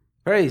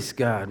Praise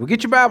God. Well,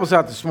 get your Bibles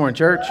out this morning,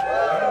 church.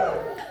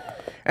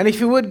 And if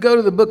you would, go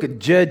to the book of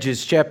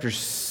Judges, chapter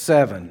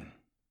 7.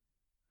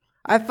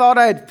 I thought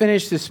I had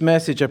finished this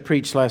message I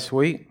preached last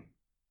week.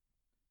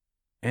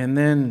 And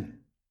then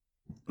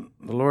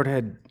the Lord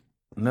had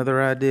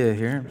another idea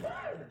here.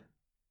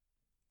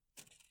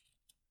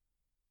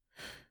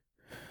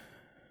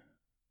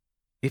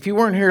 If you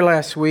weren't here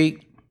last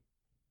week,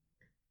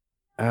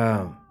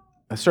 I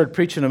started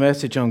preaching a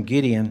message on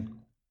Gideon.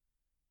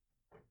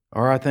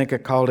 Or I think I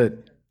called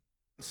it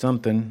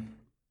something.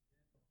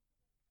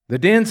 The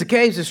dens, the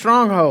caves, the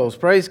strongholds.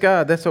 Praise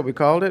God. That's what we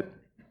called it.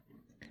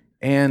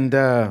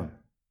 And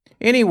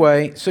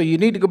anyway, so you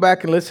need to go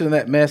back and listen to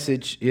that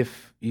message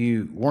if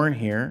you weren't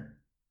here.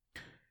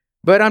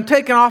 But I'm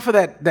taking off of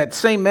that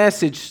same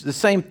message, the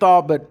same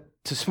thought, but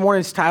this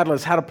morning's title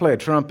is How to Play a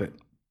Trumpet.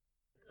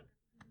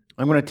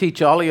 I'm going to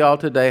teach all of y'all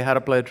today how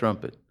to play a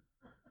trumpet.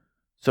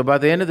 So by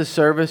the end of the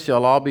service,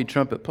 y'all all be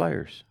trumpet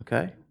players,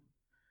 okay?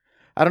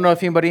 I don't know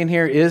if anybody in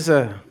here is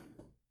a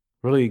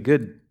really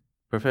good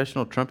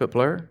professional trumpet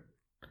player.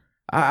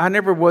 I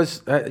never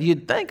was.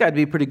 You'd think I'd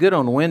be pretty good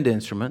on wind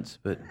instruments,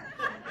 but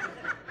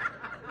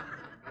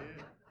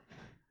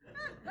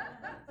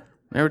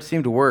never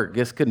seemed to work.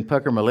 Guess couldn't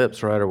pucker my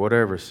lips right or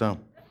whatever. So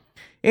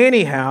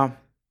anyhow,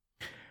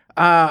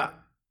 well,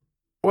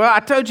 I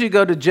told you to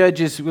go to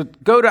Judges.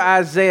 Go to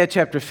Isaiah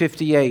chapter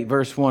 58,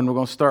 verse 1. We're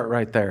going to start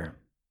right there.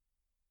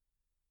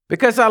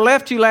 Because I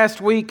left you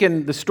last week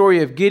in the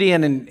story of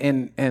Gideon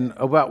and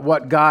about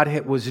what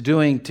God was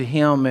doing to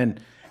him and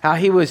how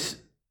he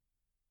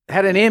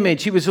had an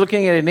image. He was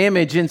looking at an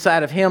image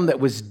inside of him that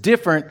was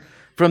different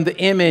from the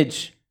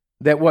image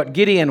that what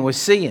Gideon was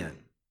seeing.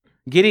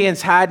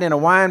 Gideon's hiding in a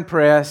wine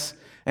press,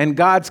 and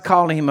God's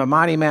calling him a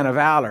mighty man of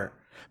valor.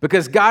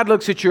 Because God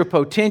looks at your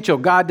potential.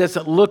 God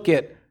doesn't look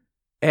at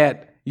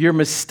your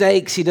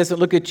mistakes. He doesn't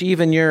look at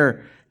even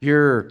your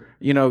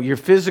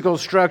physical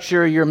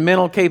structure, your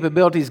mental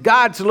capabilities.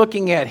 God's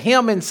looking at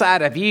him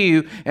inside of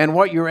you and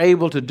what you're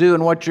able to do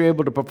and what you're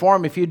able to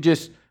perform if you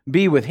just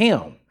be with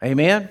him.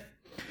 Amen?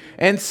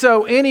 And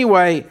so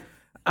anyway,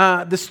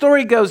 the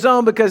story goes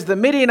on because the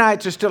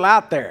Midianites are still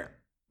out there.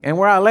 And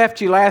where I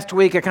left you last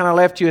week, I kind of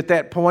left you at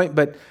that point,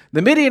 but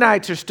the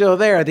Midianites are still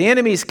there. The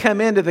enemies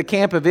come into the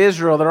camp of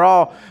Israel. They're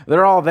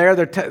all there.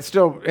 They're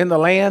still in the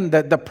land.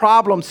 The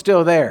problem's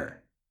still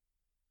there.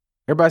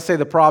 Everybody say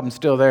the problem's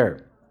still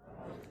there.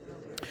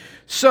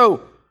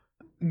 So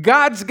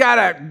God's got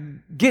to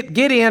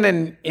get in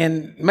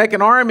and make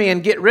an army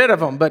and get rid of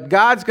them, but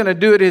God's going to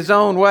do it his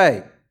own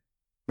way.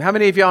 How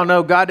many of y'all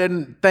know God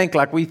doesn't think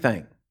like we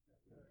think?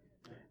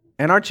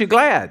 And aren't you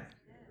glad?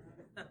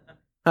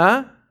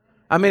 Huh?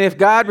 I mean, if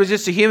God was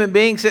just a human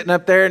being sitting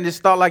up there and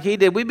just thought like he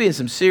did, we'd be in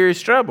some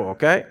serious trouble,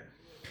 okay?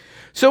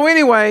 So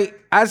anyway,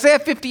 Isaiah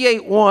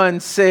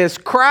 58:1 says,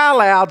 "Cry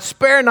aloud,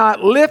 spare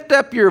not, lift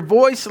up your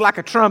voice like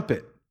a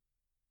trumpet."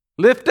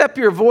 Lift up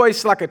your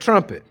voice like a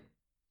trumpet.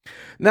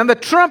 Now, the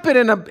trumpet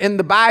in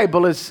the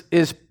Bible is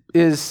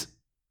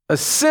a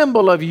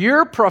symbol of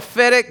your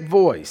prophetic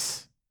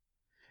voice.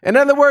 In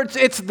other words,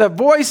 it's the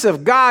voice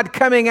of God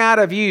coming out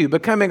of you,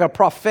 becoming a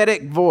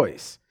prophetic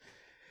voice.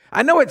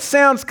 I know it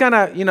sounds kind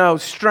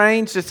of,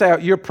 strange to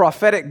say your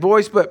prophetic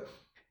voice, but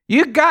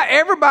you got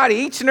everybody,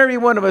 each and every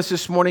one of us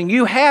this morning,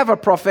 you have a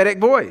prophetic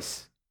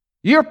voice.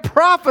 You're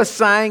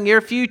prophesying your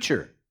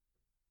future.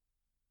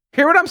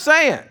 Hear what I'm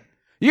saying?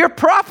 You're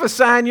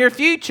prophesying your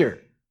future.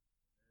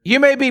 You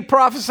may be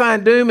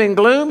prophesying doom and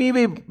gloom. You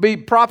may be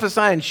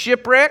prophesying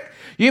shipwreck.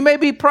 You may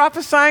be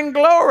prophesying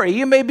glory.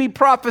 You may be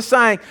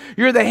prophesying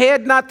you're the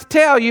head, not the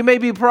tail. You may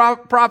be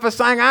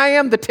prophesying I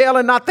am the tail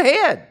and not the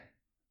head.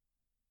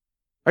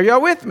 Are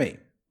y'all with me?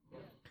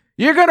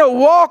 You're going to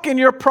walk in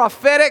your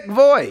prophetic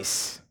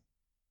voice.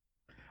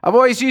 I've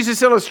always used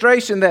this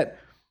illustration that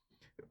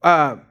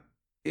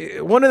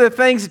one of the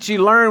things that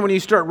you learn when you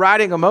start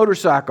riding a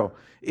motorcycle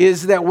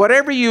is that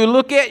whatever you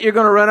look at, you're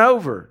going to run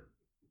over.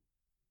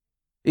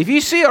 If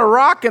you see a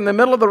rock in the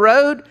middle of the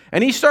road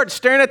and you start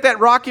staring at that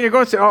rock and you're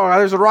going to say, oh,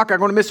 there's a rock, I'm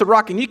going to miss a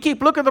rock, and you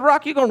keep looking at the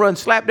rock, you're going to run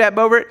slap dab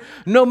over it,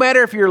 no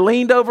matter if you're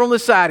leaned over on the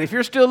side. If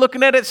you're still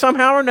looking at it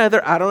somehow or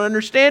another, I don't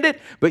understand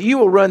it, but you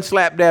will run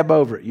slap dab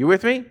over it. You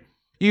with me?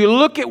 You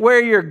look at where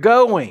you're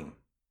going.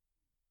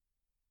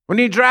 When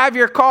you drive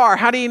your car,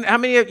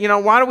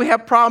 why do we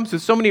have problems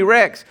with so many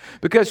wrecks?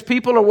 Because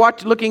people are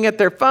looking at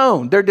their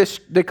phone.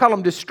 They call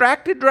them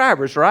distracted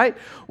drivers, right?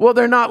 Well,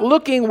 they're not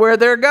looking where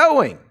they're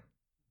going.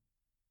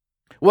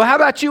 Well, how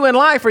about you in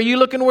life? Are you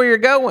looking where you're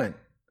going?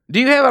 Do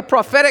you have a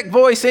prophetic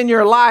voice in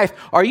your life?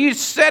 Are you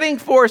setting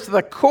forth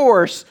the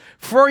course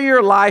for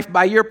your life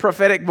by your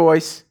prophetic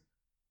voice?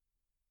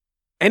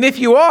 And if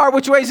you are,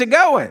 which way is it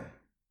going?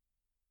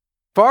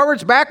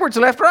 Forwards, backwards,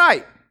 left,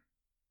 right?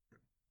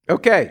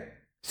 Okay.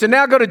 So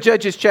now go to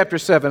Judges chapter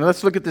 7.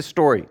 Let's look at this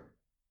story.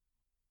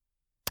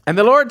 And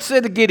the Lord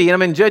said to Gideon,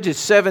 I'm in Judges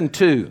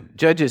 7:2.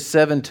 Judges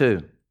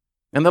 7:2.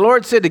 And the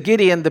Lord said to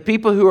Gideon, the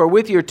people who are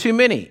with you are too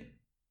many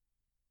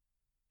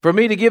for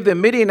me to give the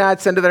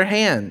Midianites into their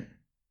hand,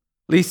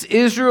 lest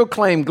Israel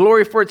claim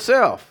glory for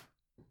itself.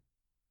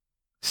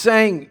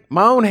 saying,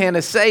 my own hand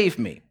has saved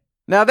me.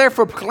 Now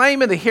therefore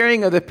proclaim in the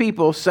hearing of the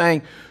people,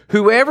 saying,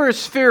 whoever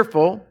is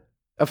fearful,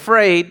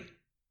 afraid,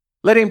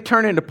 let him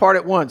turn and depart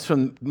at once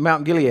from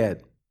Mount Gilead.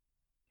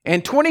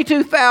 And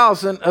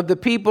 22,000 of the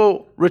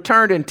people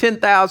returned and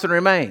 10,000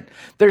 remained.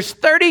 There's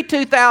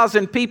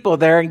 32,000 people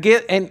there.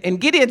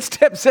 And Gideon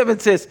steps up and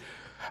says,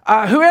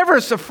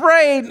 whoever's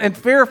afraid and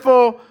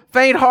fearful,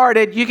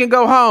 faint-hearted, you can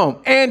go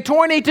home. And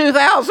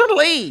 22,000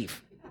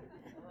 leave.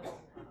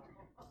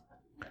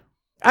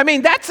 I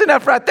mean, that's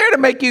enough right there to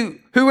make you,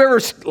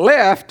 whoever's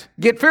left,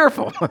 get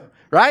fearful,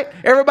 right?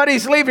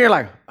 Everybody's leaving. You're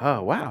like,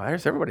 oh, wow,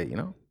 there's everybody, you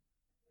know.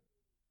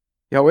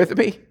 Y'all with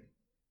me?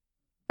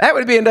 That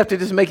would be enough to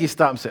just make you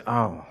stop and say,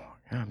 oh,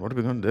 God, what are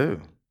we going to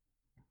do?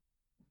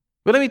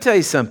 But let me tell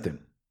you something.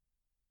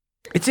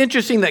 It's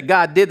interesting that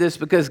God did this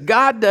because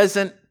God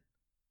doesn't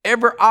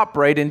ever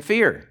operate in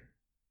fear.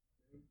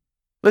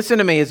 Listen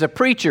to me, as a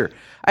preacher,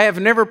 I have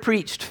never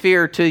preached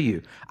fear to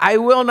you. I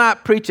will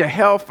not preach a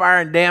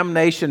hellfire and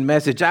damnation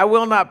message. I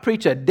will not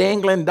preach a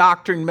dangling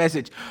doctrine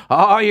message.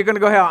 Oh, you're going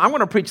to go to hell. I'm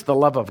going to preach the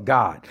love of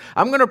God.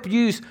 I'm going to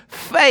use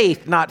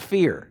faith, not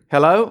fear.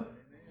 Hello?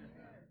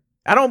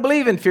 I don't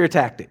believe in fear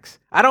tactics.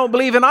 I don't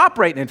believe in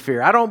operating in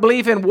fear. I don't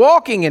believe in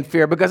walking in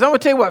fear because I'm going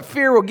to tell you what,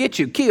 fear will get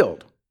you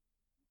killed.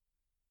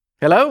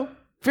 Hello?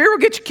 Fear will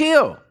get you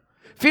killed.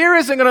 Fear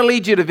isn't going to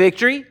lead you to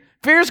victory.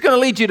 Fear is going to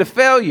lead you to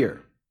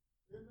failure.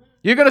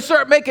 You're going to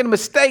start making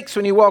mistakes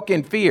when you walk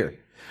in fear.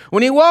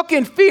 When you walk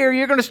in fear,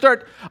 you're going to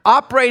start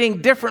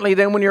operating differently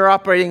than when you're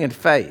operating in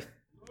faith.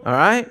 All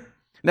right?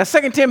 Now,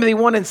 2 Timothy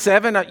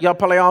 1:7, y'all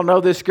probably all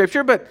know this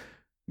scripture, but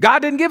God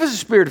didn't give us a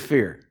spirit of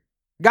fear.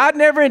 God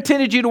never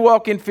intended you to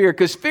walk in fear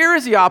because fear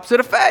is the opposite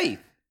of faith.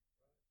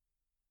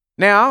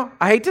 Now,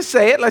 I hate to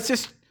say it, let's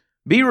just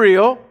be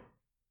real.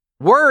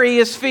 Worry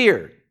is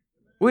fear.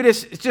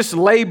 It's just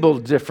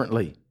labeled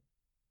differently.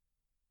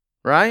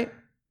 Right?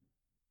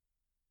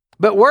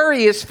 But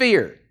worry is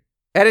fear.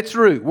 At its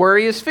root,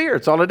 worry is fear.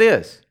 It's all it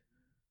is.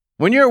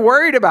 When you're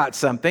worried about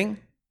something,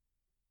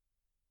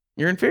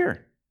 you're in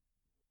fear.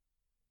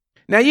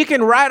 Now, you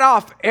can write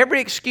off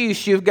every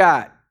excuse you've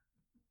got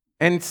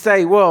and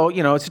say, well,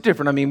 you know, it's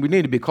different. I mean, we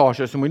need to be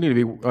cautious and we need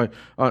to be,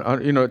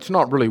 it's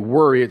not really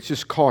worry. It's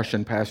just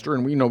caution, Pastor.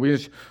 And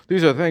these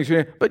are the things.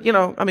 But,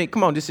 I mean,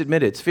 come on, just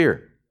admit it. It's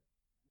fear.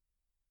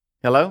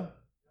 Hello?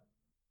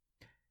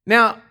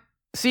 Now,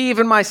 see,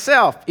 even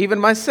myself,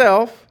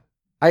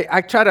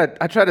 I try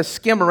to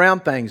skim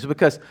around things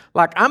because,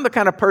 like, I'm the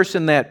kind of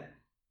person that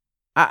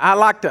I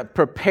like to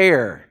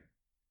prepare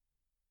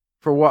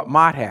for what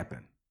might happen.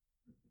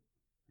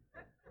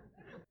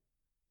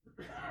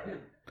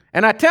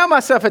 And I tell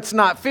myself it's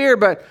not fear,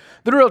 but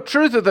the real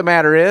truth of the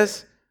matter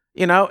is,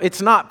 it's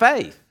not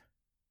faith.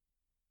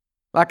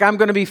 Like, I'm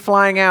going to be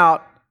flying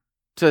out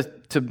to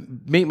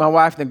meet my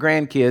wife and the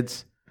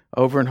grandkids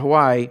over in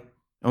Hawaii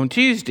on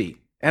Tuesday.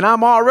 And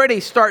I'm already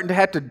starting to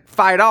have to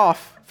fight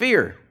off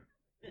fear.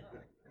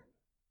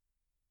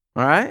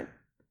 All right?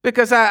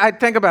 Because I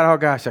think about, oh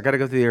gosh, I got to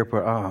go to the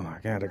airport. Oh my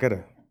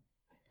God,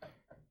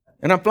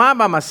 and I'm flying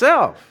by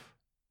myself,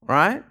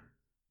 right?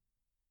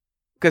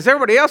 Because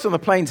everybody else on the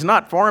plane's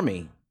not for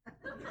me.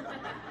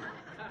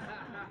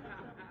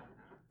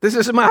 This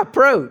is my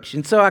approach.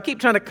 And so I keep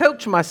trying to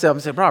coach myself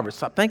and say, Robert,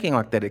 stop thinking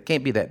like that. It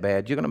can't be that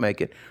bad. You're going to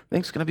make it.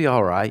 Everything's going to be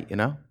all right,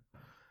 And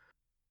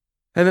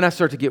then I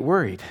start to get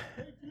worried.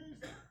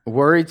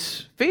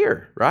 Worried's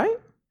fear, right?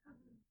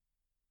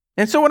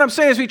 And so what I'm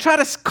saying is we try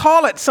to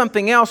call it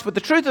something else, but the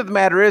truth of the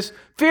matter is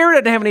fear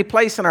doesn't have any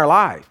place in our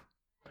life.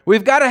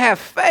 We've got to have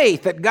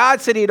faith that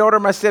God said He'd order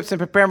my steps and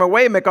prepare my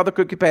way and make all the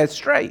crooked paths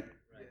straight.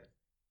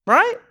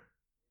 Right?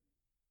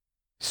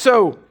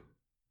 So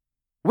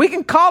we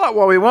can call it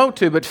what we want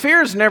to, but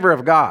fear is never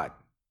of God.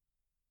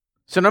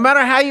 So no matter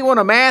how you want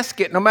to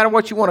mask it, no matter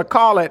what you want to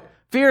call it,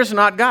 fear is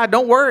not God.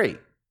 Don't worry.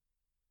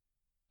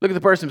 Look at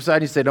the person beside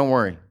you and say, don't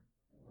worry.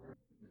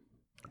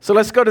 So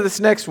let's go to this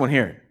next one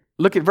here.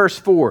 Look at verse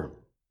 4.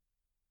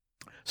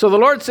 So the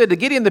Lord said to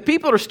Gideon, the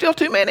people are still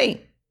too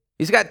many.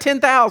 He's got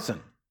 10,000.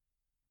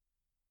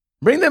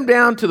 Bring them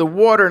down to the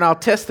water and I'll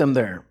test them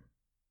there.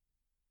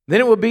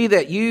 Then it will be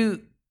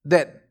then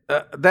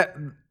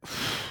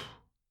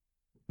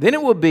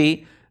it will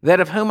be that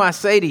of whom I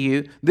say to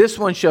you, this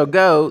one shall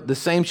go, the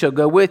same shall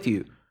go with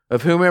you.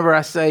 Of whomever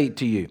I say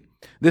to you,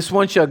 this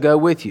one shall go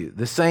with you,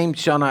 the same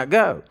shall not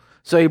go.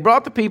 So he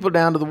brought the people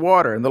down to the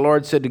water, and the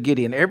Lord said to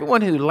Gideon,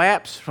 everyone who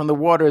laps from the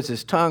water as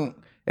his tongue,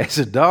 as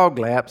a dog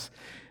laps,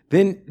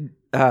 then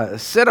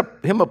set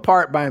him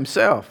apart by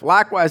himself.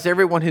 Likewise,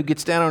 everyone who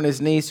gets down on his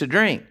knees to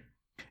drink.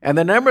 And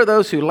the number of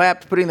those who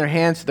lapped, putting their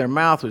hands to their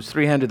mouth, was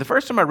 300. The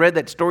first time I read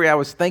that story, I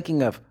was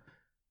thinking of,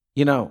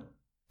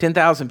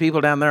 10,000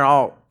 people down there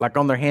all like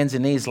on their hands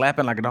and knees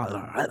lapping like a dog.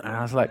 And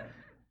I was like,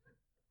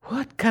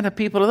 what kind of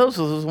people are those?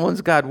 Those are the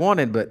ones God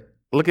wanted, but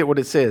look at what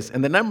it says.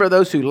 And the number of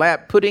those who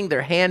lapped, putting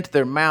their hand to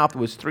their mouth,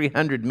 was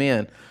 300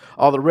 men.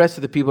 All the rest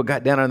of the people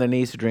got down on their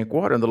knees to drink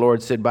water. And the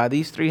Lord said, by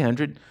these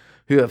 300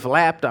 who have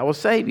lapped, I will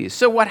save you.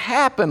 So what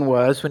happened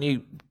was, when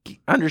you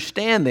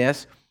understand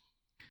this,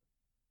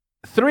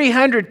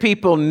 300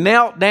 people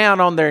knelt down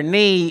on their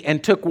knee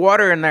and took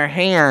water in their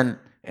hand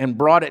and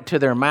brought it to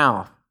their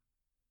mouth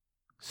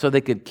so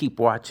they could keep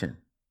watching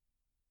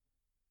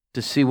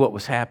to see what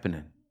was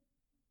happening.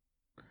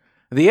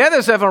 The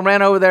others of them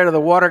ran over there to the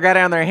water, got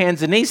down on their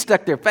hands and knees,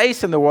 stuck their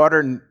face in the water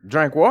and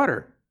drank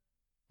water.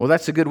 Well,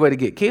 that's a good way to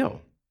get killed.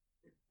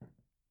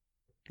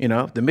 You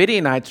know, the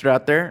Midianites are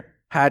out there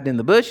hiding in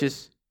the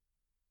bushes.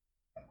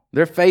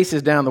 Their face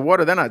is down in the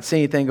water. They're not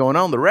seeing anything going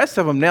on. The rest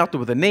of them knelt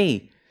with a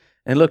knee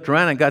and looked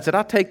around, and God said,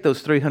 I'll take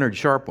those 300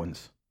 sharp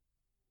ones.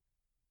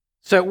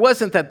 So it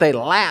wasn't that they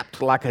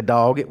lapped like a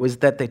dog. It was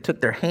that they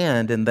took their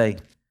hand and they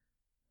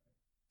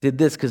did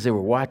this because they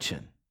were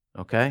watching,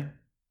 okay?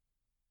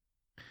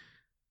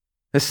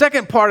 The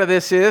second part of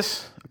this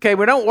is, okay,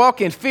 we don't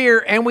walk in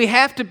fear, and we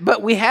have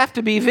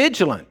to be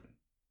vigilant.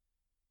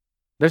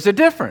 There's a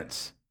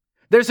difference.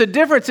 There's a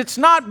difference. It's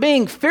not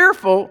being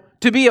fearful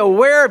to be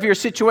aware of your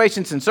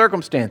situations and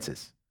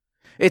circumstances.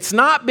 It's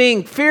not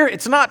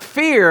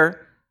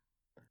fear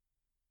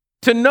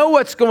to know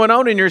what's going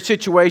on in your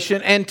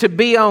situation and to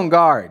be on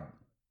guard.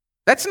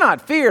 That's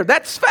not fear,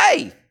 that's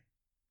faith.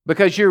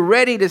 Because you're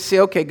ready to say,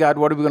 okay, God,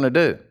 what are we going to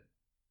do?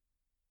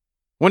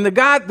 When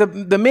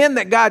the men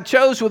that God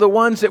chose were the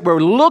ones that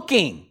were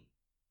looking.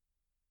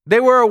 They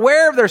were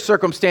aware of their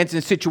circumstances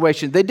and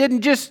situations. They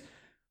didn't just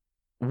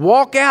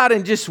walk out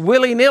and just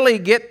willy-nilly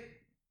get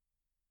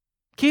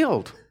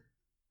killed.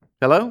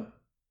 Hello?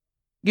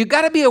 You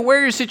got to be aware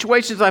of your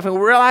situations in life and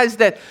realize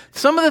that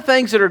some of the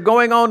things that are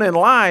going on in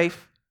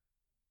life,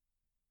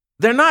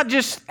 they're not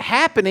just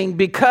happening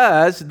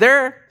because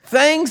they're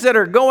things that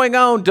are going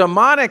on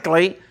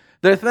demonically.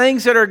 They're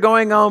things that are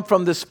going on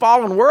from this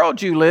fallen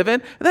world you live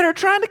in that are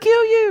trying to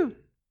kill you.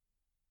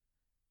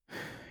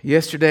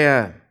 Yesterday,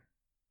 I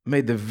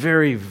made the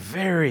very,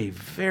 very,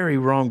 very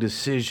wrong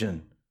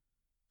decision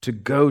to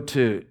go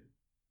to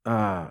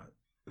the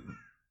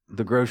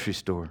grocery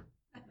store.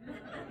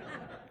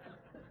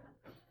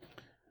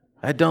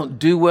 I don't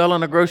do well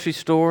in a grocery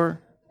store.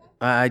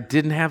 I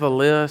didn't have a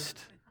list.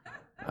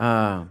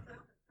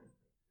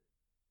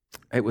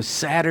 It was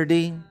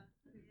Saturday.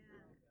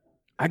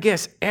 I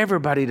guess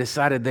everybody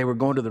decided they were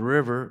going to the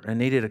river and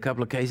needed a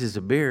couple of cases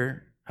of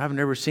beer. I've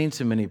never seen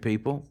so many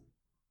people.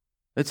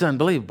 It's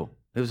unbelievable.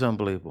 It was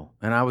unbelievable.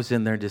 And I was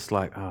in there just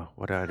like, oh,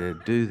 what do I do to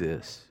do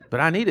this?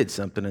 But I needed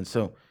something. And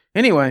so,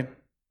 anyway,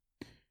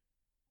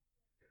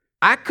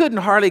 I couldn't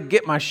hardly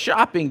get my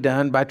shopping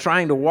done by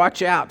trying to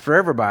watch out for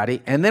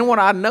everybody. And then what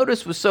I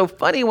noticed was so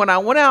funny when I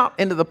went out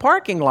into the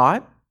parking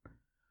lot,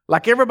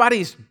 like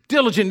everybody's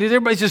diligent,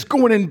 everybody's just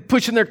going and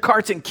pushing their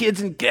carts and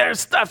kids and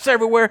stuff's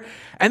everywhere.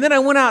 And then I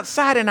went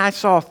outside and I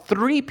saw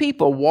 3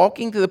 people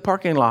walking through the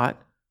parking lot,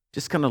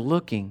 just kind of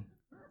looking.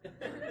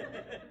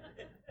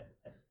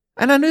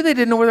 And I knew they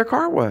didn't know where their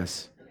car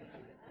was.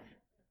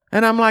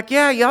 And I'm like,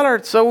 yeah, y'all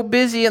are so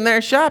busy in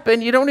there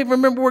shopping, you don't even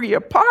remember where you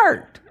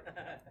parked.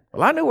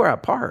 Well, I knew where I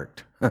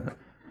parked.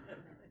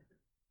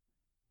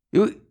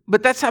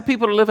 But that's how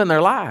people are living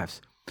their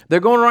lives. They're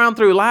going around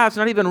through lives,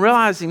 not even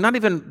realizing, not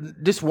even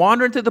just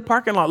wandering through the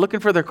parking lot looking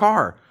for their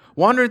car,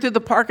 wandering through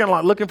the parking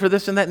lot looking for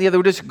this and that and the other.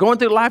 We're just going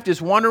through life,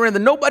 just wandering.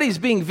 And nobody's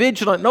being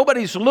vigilant.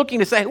 Nobody's looking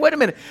to say, hey, wait a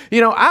minute,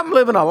 I'm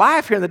living a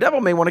life here and the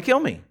devil may want to kill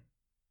me.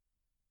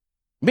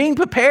 Being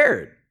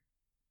prepared.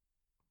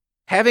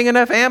 Having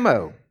enough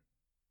ammo.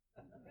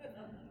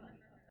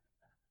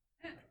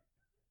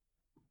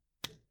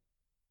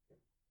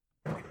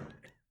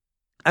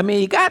 I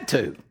mean, you got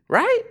to,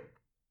 right?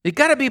 You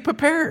got to be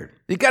prepared.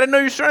 You got to know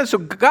your strength. So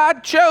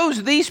God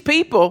chose these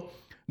people,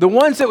 the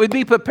ones that would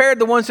be prepared,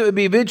 the ones that would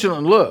be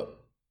vigilant. Look,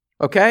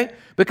 okay?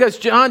 Because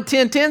John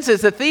 10:10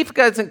 says the thief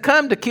doesn't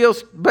come to kill,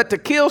 but to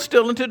kill,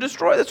 steal, and to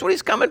destroy. That's what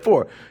he's coming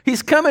for.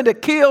 He's coming to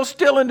kill,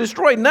 steal, and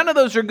destroy. None of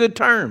those are good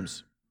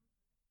terms,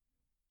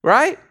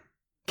 right?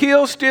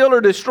 Kill, steal,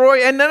 or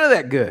destroy, and none of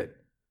that good.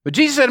 But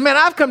Jesus said, man,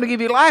 I've come to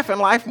give you life and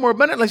life more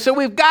abundantly. So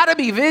we've got to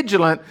be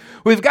vigilant.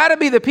 We've got to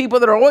be the people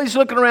that are always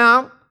looking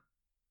around,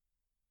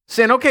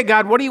 saying, okay,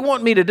 God, what do you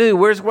want me to do?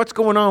 What's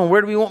going on?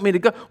 Where do you want me to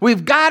go?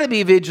 We've got to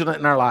be vigilant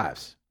in our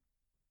lives.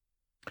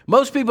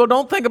 Most people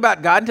don't think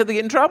about God until they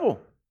get in trouble.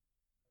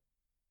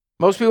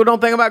 Most people don't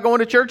think about going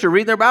to church or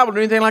reading their Bible or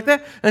anything like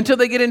that until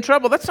they get in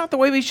trouble. That's not the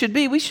way we should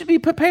be. We should be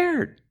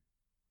prepared.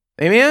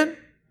 Amen?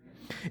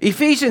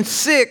 Ephesians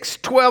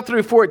 6:12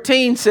 through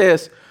 14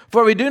 says,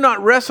 for we do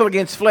not wrestle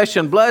against flesh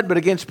and blood, but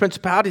against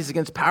principalities,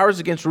 against powers,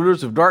 against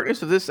rulers of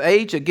darkness of this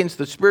age, against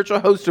the spiritual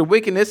hosts of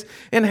wickedness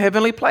in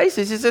heavenly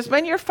places. He says,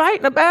 man, you're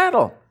fighting a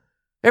battle.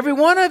 Every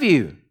one of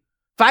you.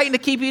 Fighting to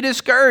keep you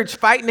discouraged.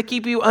 Fighting to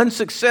keep you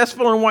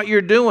unsuccessful in what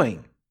you're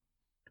doing.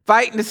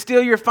 Fighting to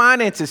steal your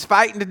finances.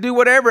 Fighting to do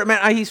whatever.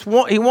 Man, he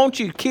wants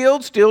you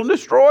killed, still, and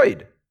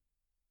destroyed.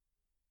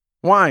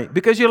 Why?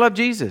 Because you love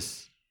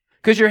Jesus.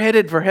 Because you're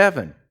headed for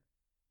heaven.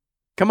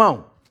 Come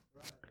on.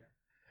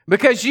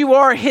 Because you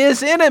are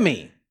his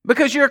enemy.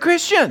 Because you're a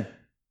Christian.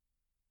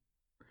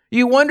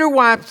 You wonder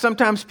why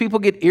sometimes people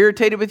get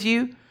irritated with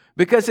you?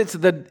 Because it's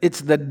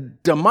the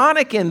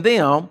demonic in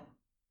them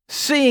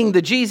seeing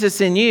the Jesus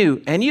in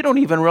you, and you don't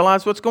even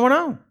realize what's going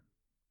on.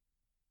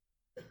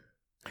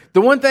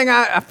 The one thing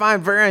I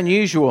find very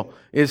unusual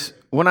is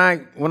when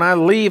I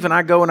leave and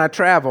I go and I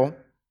travel,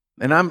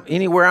 and I'm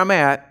anywhere I'm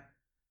at,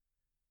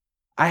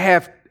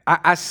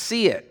 I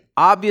see it,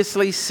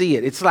 obviously see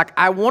it. It's like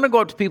I want to go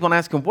up to people and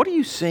ask them, what are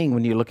you seeing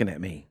when you're looking at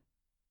me?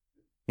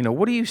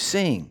 What are you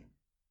seeing?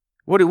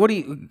 What do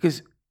you,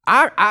 because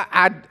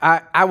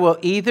I will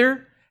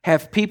either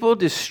have people,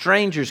 just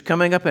strangers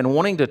coming up and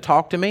wanting to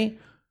talk to me.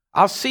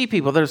 I'll see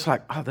people that are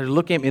like, oh, they're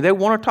looking at me. They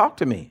want to talk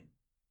to me.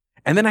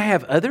 And then I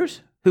have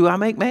others who I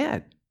make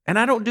mad, and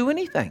I don't do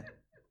anything.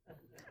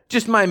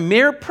 Just my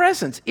mere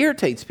presence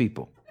irritates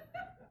people.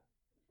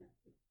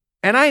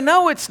 And I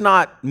know it's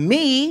not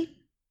me.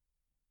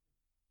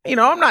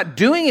 I'm not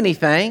doing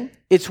anything.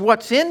 It's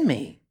what's in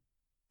me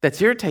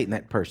that's irritating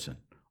that person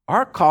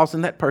or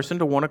causing that person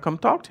to want to come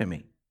talk to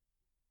me.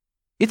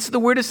 It's the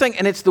weirdest thing,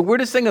 and it's the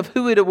weirdest thing of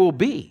who it will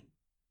be.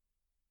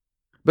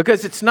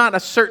 Because it's not a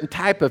certain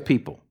type of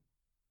people.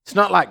 It's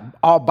not like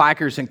all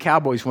bikers and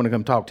cowboys want to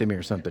come talk to me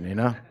or something,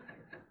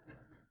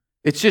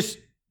 It's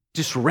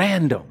just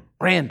random.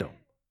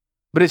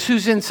 But it's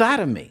who's inside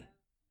of me.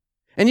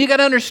 And you got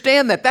to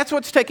understand that that's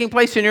what's taking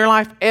place in your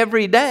life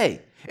every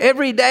day.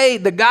 Every day,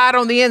 the God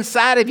on the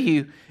inside of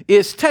you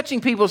is touching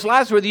people's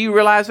lives whether you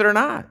realize it or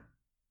not.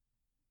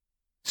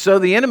 So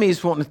the enemy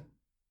is wanting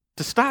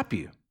to stop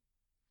you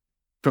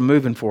from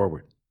moving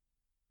forward.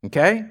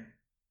 Okay?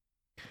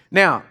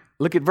 Now,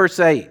 look at verse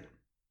 8.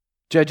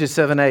 Judges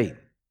 7:8.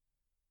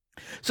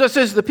 So it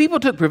says, the people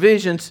took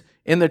provisions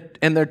and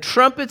their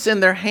trumpets in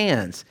their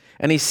hands,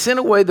 and he sent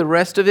away the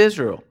rest of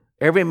Israel,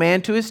 every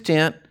man to his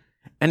tent,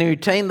 and he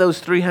retained those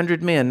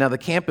 300 men. Now the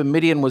camp of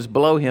Midian was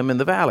below him in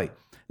the valley.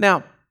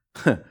 Now,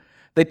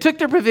 they took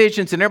their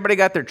provisions and everybody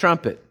got their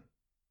trumpet.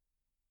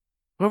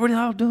 What were they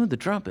all doing with the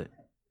trumpet?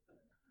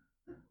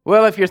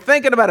 Well, if you're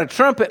thinking about a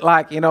trumpet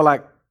like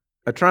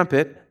a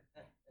trumpet,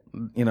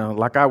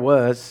 like I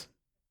was,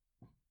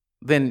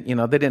 then,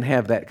 they didn't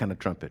have that kind of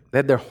trumpet. They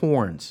had their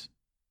horns.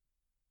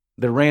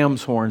 The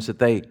ram's horns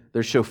their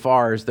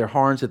shofars, their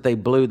horns that they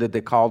blew, that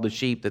they called the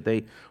sheep that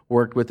they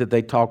worked with, that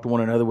they talked to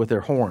one another with their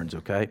horns,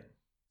 okay?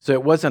 So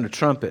it wasn't a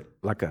trumpet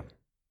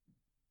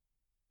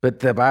but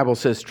the Bible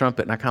says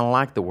trumpet, and I kind of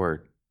like the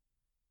word,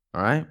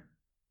 all right?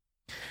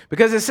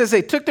 Because it says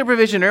they took their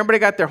provision, everybody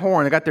got their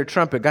horn, they got their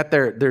trumpet, got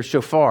their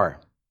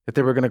shofar that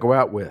they were going to go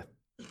out with,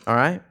 all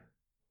right?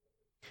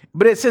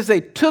 But it says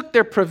they took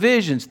their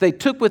provisions, they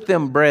took with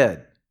them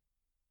bread.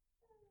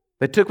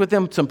 They took with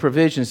them some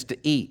provisions to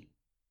eat.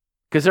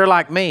 Because they're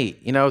like me,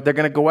 they're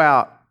going to go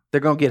out, they're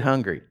going to get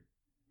hungry.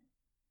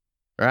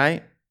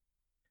 Right?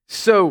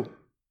 So,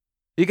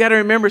 you got to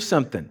remember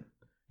something.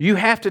 You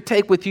have to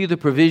take with you the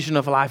provision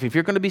of life. If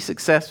you're going to be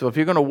successful, if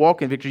you're going to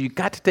walk in victory, you've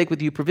got to take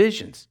with you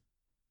provisions.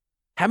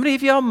 How many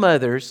of y'all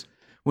mothers,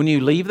 when you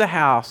leave the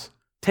house,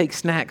 take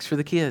snacks for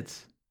the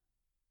kids?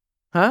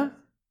 Huh?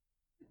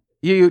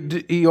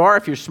 You are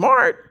if you're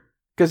smart,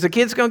 because the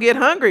kid's going to get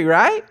hungry,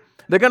 right?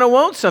 They're going to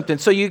want something.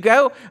 So you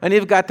go and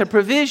you've got the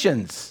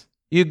provisions.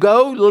 You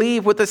go,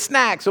 leave with a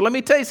snack. So let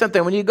me tell you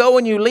something. When you go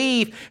and you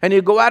leave and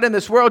you go out in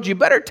this world, you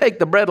better take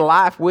the bread of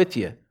life with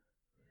you.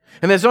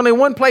 And there's only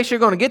one place you're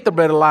going to get the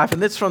bread of life,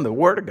 and it's from the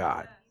Word of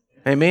God.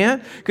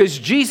 Amen? Because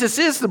Jesus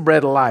is the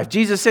bread of life.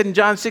 Jesus said in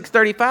John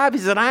 6:35, he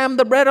said, I am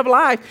the bread of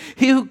life.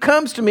 He who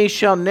comes to me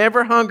shall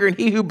never hunger, and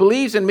he who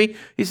believes in me,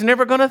 he's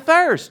never going to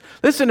thirst.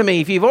 Listen to me.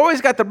 If you've always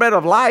got the bread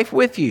of life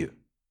with you,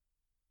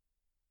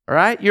 all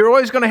right, you're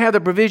always going to have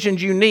the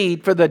provisions you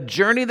need for the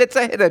journey that's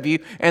ahead of you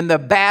and the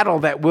battle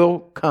that will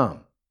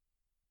come.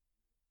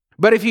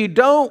 But if you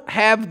don't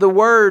have the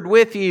Word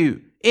with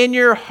you in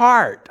your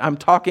heart, I'm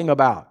talking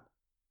about,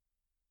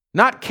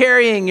 not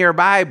carrying your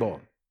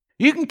Bible.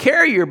 You can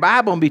carry your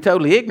Bible and be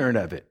totally ignorant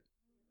of it.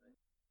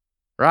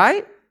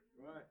 Right?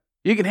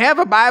 You can have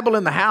a Bible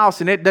in the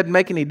house and it doesn't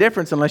make any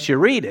difference unless you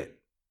read it.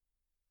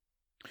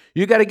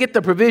 You got to get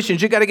the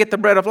provisions. You got to get the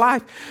bread of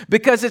life,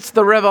 because it's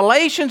the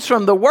revelations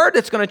from the Word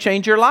that's going to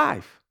change your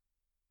life.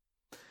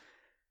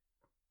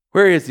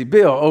 Where is he?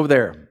 Bill, over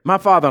there. My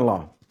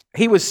father-in-law.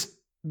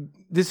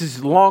 This is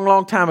a long,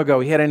 long time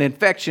ago. He had an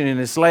infection in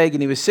his leg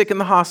and he was sick in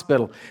the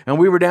hospital. And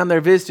we were down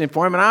there visiting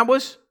for him, and I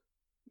was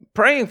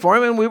praying for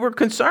him, and we were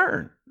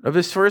concerned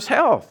for his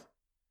health.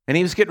 And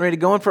he was getting ready to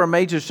go in for a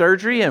major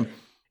surgery,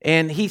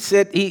 and he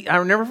said,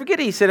 I'll never forget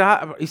it. He said,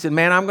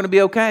 man, I'm going to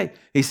be okay.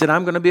 He said,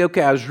 I'm going to be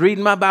okay. I was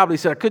reading my Bible. He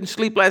said, I couldn't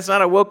sleep last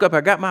night. I woke up,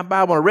 I got my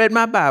Bible, I read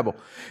my Bible.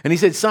 And he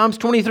said, Psalms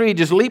 23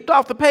 just leaped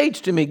off the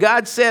page to me.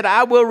 God said,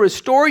 I will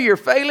restore your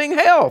failing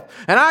health.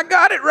 And I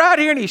got it right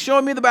here. And he's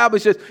showing me the Bible.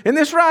 He says, isn't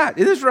this right?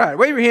 Is this right?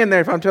 Wave your hand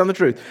there if I'm telling the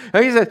truth.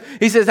 And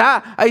he says,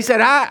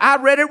 I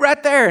read it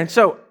right there. And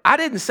so I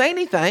didn't say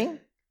anything,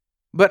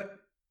 but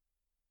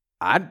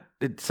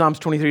Psalms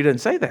 23 doesn't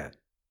say that.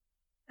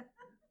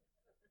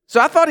 So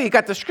I thought he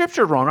got the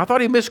scripture wrong. I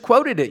thought he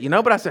misquoted it,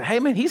 But I said, hey,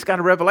 man, he's got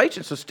a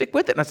revelation, so stick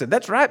with it. And I said,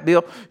 that's right,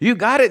 Bill. You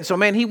got it. And so,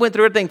 man, he went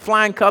through everything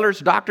flying colors.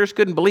 Doctors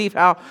couldn't believe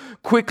how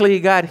quickly he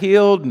got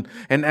healed.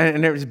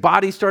 And his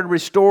body started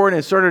restoring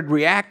and started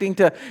reacting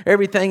to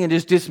everything. And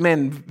just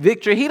man,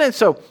 victory, healing.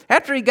 So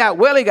after he got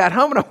well, he got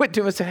home. And I went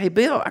to him and said, hey,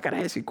 Bill, I got to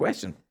ask you a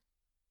question.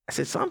 I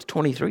said, Psalms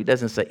 23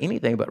 doesn't say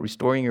anything about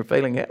restoring your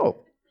failing health.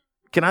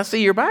 Can I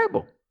see your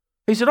Bible?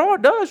 He said, oh,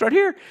 it does right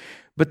here.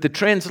 But the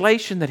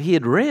translation that he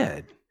had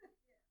read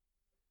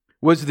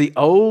was the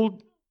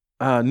old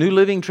New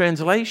Living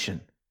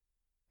Translation.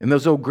 And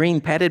those old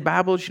green padded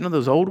Bibles, you know,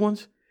 those old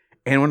ones.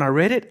 And when I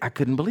read it, I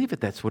couldn't believe it.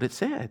 That's what it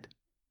said.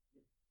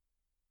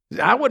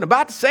 I wasn't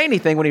about to say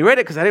anything when he read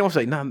it because I didn't want to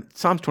say, no,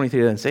 Psalms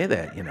 23 doesn't say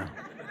that, you know.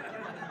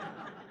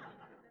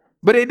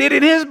 But it did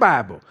in his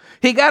Bible.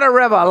 He got a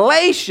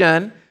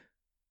revelation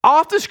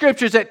off the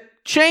scriptures that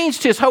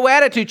changed his whole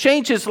attitude,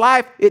 changed his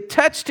life. It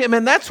touched him,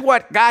 and that's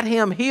what got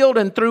him healed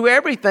and through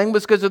everything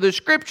was because of the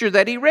scripture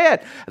that he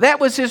read. That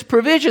was his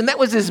provision. That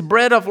was his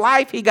bread of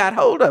life he got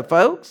hold of,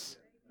 folks.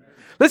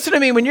 Listen to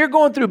me, when you're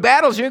going through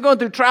battles, you're going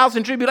through trials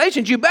and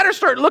tribulations, you better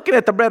start looking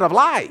at the bread of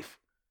life.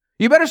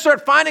 You better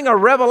start finding a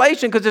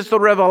revelation because it's the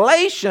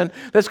revelation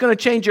that's going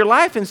to change your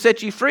life and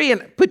set you free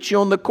and put you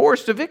on the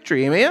course to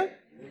victory. Amen?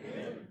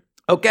 Amen.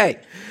 Okay,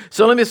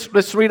 so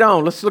let's read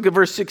on. Let's look at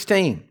verse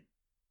 16.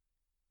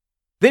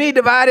 Then he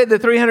divided the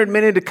 300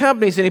 men into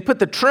companies, and he put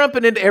the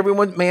trumpet into every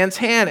man's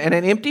hand and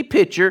an empty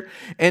pitcher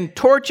and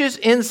torches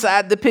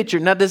inside the pitcher.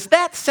 Now, does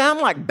that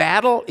sound like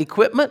battle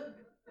equipment?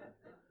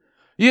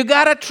 You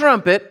got a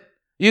trumpet,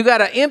 you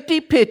got an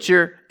empty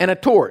pitcher, and a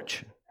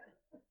torch.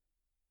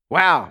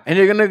 Wow. And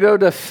you're going to go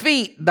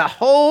defeat the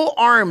whole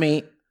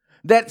army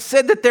that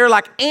said that they're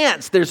like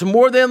ants. There's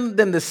more than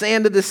the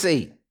sand of the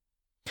sea.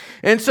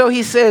 And so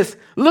he says,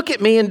 look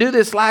at me and do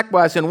this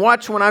likewise, and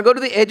watch when I go to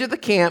the edge of the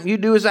camp, you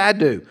do as I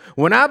do.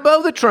 When I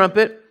blow the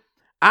trumpet,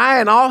 I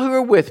and all who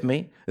are with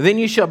me, then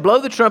you shall blow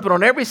the trumpet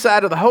on every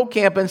side of the whole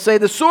camp and say,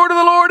 the sword of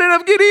the Lord and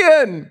of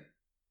Gideon.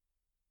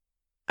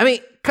 I mean,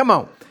 come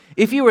on.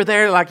 If you were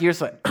there like you're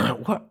like,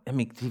 what? I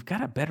mean, you've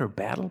got a better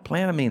battle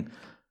plan? I mean,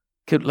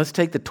 let's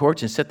take the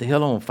torch and set the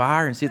hill on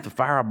fire and see if the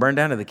fire will burn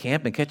down to the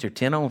camp and catch your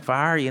tent on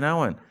fire, you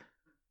know, and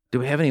do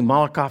we have any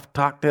Molotov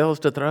cocktails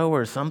to throw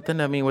or something?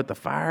 I mean, with the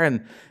fire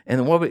and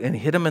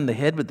hit them in the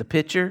head with the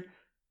pitcher,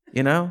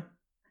 you know,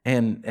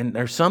 and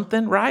or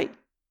something, right?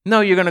 No,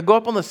 you're going to go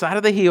up on the side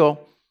of the hill.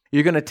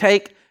 You're going to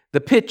take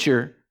the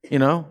pitcher, you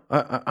know.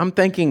 I'm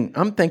thinking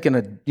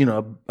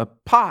a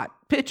pot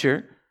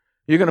pitcher.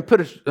 You're going to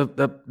put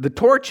the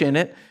torch in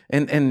it,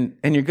 and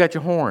you got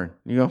your horn.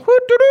 You go,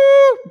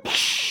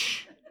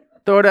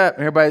 throw it up,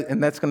 everybody,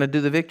 and that's going to do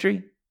the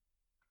victory.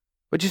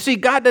 But you see,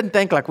 God doesn't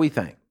think like we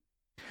think.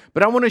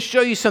 But I want to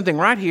show you something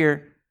right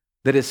here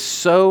that is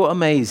so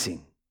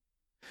amazing.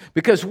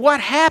 Because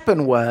what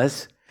happened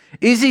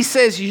is he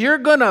says, you're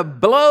going to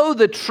blow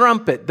the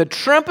trumpet. The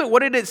trumpet,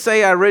 what did it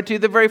say? I read to you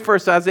the very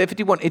first, Isaiah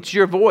 51. It's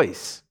your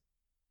voice.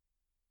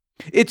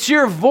 It's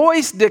your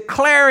voice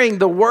declaring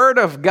the word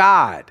of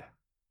God.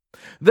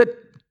 The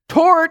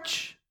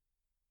torch,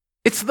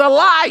 it's the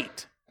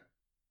light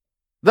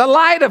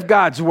of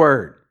God's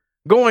word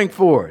going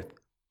forth.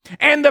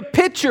 And the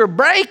pitcher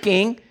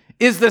breaking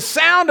is the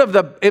sound of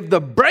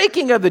the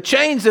breaking of the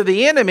chains of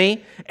the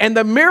enemy and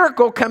the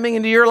miracle coming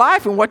into your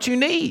life and what you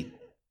need.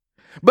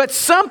 But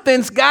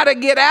something's got to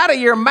get out of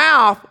your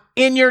mouth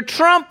in your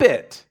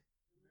trumpet.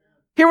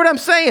 Hear what I'm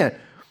saying?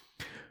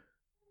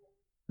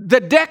 The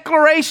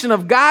declaration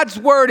of God's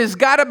word has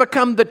got to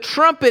become the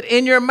trumpet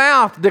in your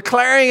mouth,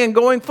 declaring and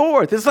going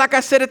forth. It's like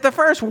I said at the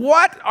first.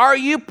 What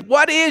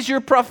is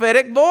your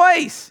prophetic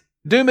voice?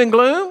 Doom and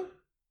gloom?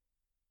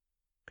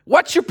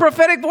 What's your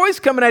prophetic voice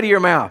coming out of your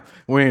mouth?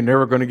 We ain't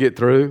never going to get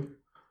through.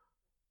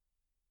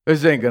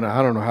 This ain't going to,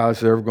 I don't know how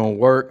it's ever going to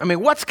work. I mean,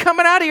 what's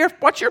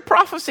your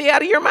prophecy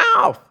out of your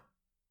mouth?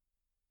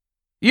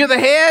 You're the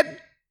head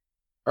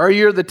or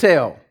you're the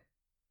tail?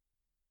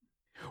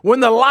 When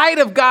the light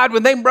of God,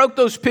 when they broke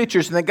those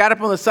pitchers and they got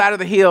up on the side of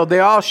the hill, they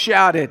all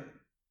shouted,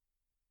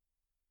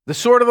 the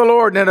sword of the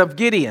Lord and of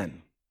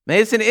Gideon. Now,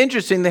 isn't it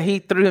interesting that he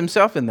threw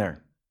himself in there?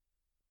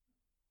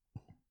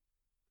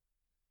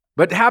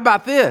 But how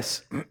about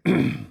this?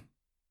 How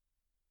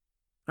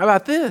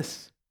about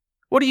this?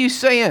 What are you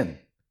saying?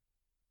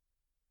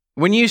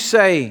 When you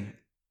say,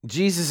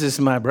 Jesus is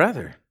my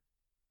brother,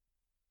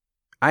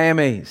 I am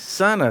a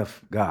son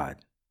of God.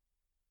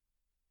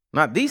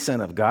 Not the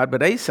son of God,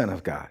 but a son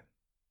of God.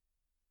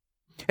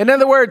 In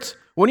other words,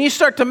 when you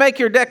start to make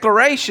your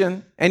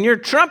declaration and your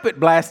trumpet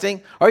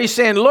blasting, are you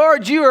saying,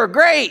 Lord, you are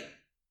great,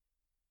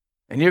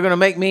 and you're going to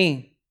make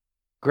me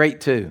great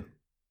too?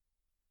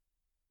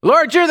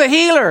 Lord, you're the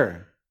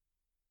healer,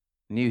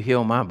 and you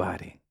heal my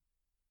body.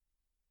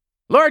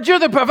 Lord, you're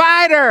the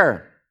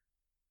provider,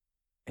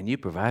 and you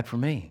provide for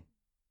me.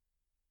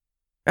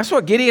 That's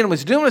what Gideon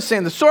was doing, was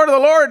saying, the sword of the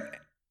Lord,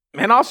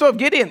 and also of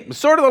Gideon, the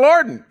sword of the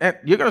Lord, and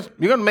you're going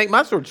to make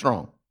my sword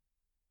strong.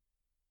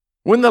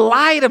 When the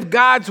light of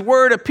God's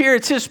word appears,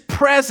 it's his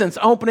presence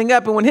opening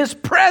up. And when his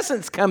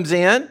presence comes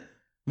in,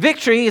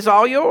 victory is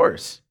all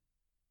yours.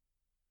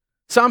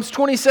 Psalms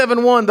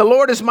 27:1, the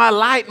Lord is my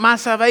light, my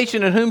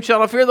salvation, and whom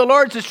shall I fear? The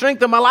Lord is the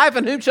strength of my life,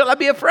 and whom shall I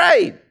be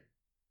afraid?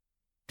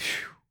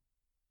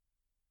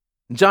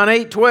 John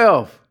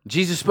 8:12,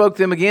 Jesus spoke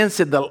to them again,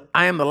 said,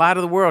 I am the light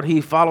of the world. He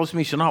who follows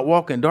me shall not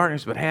walk in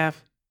darkness, but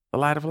have the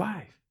light of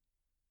life.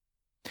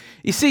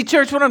 You see,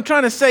 church, what I'm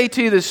trying to say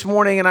to you this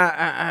morning, and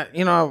I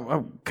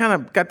kind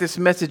of got this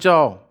message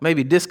all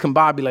maybe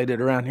discombobulated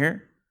around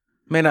here.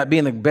 May not be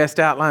in the best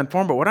outline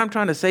form, but what I'm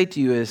trying to say to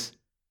you is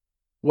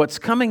what's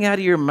coming out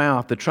of your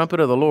mouth, the trumpet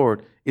of the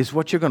Lord, is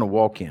what you're going to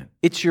walk in.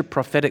 It's your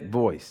prophetic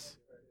voice.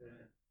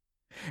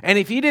 And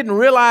if you didn't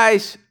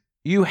realize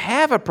you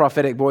have a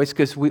prophetic voice,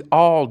 because we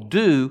all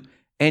do,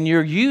 and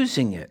you're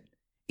using it.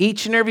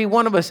 Each and every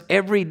one of us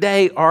every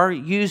day are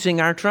using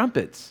our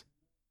trumpets.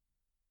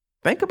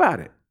 Think about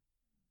it.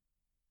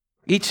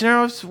 Each and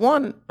every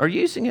one are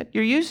using it.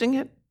 You're using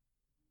it.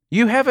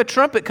 You have a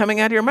trumpet coming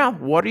out of your mouth.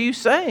 What are you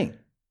saying?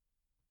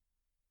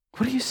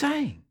 What are you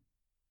saying?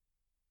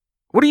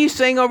 What are you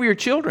saying over your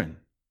children?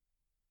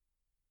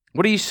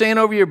 What are you saying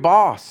over your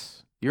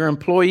boss, your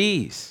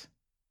employees?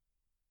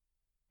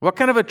 What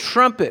kind of a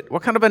trumpet,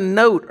 what kind of a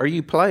note are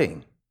you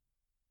playing?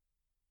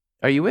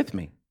 Are you with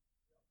me?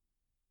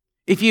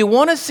 If you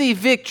want to see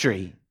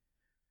victory,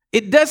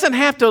 it doesn't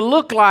have to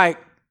look like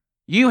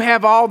you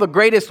have all the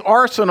greatest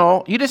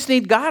arsenal. You just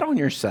need God on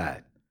your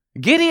side.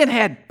 Gideon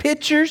had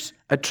pitchers,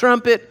 a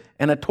trumpet,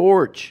 and a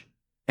torch,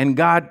 and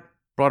God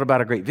brought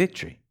about a great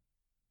victory.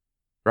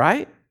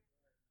 Right?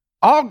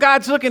 All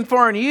God's looking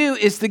for in you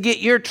is to get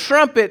your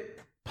trumpet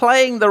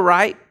playing the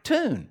right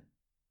tune.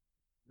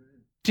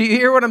 Do you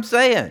hear what I'm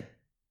saying?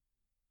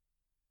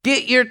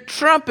 Get your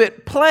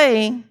trumpet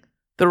playing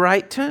the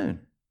right tune.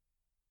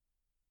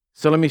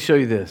 So let me show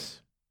you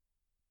this.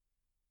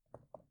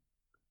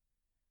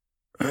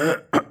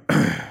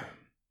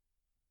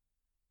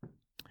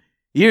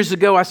 Years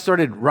ago, I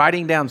started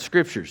writing down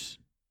scriptures.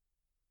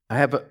 I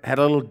had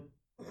a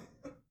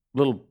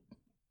little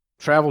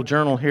travel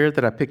journal here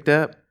that I picked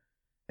up,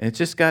 and it's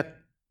just got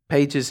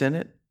pages in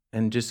it,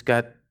 and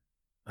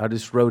I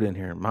just wrote in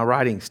here. My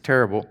writing's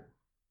terrible.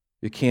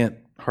 You can't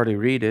hardly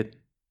read it.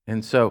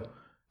 And so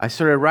I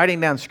started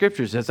writing down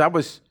scriptures. As I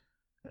was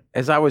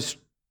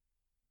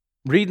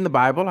reading the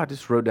Bible, I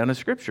just wrote down a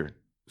scripture,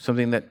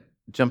 something that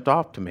jumped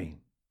off to me.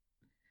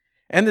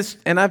 And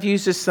I've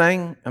used this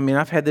thing,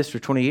 I've had this for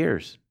 20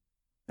 years.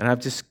 And I've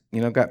just,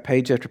 got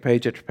page after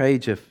page after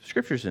page of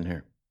scriptures in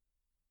here.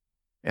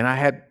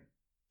 And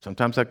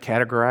sometimes I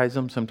categorize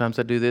them, sometimes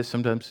I do this,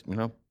 sometimes,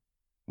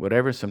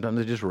 whatever. Sometimes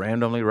I just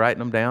randomly writing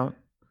them down.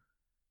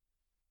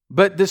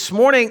 But this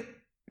morning,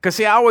 because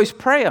see, I always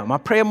pray them. I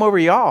pray them over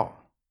y'all.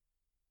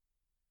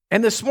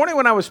 And this morning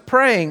when I was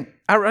praying,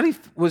 I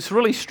was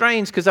really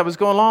strange because I was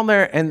going along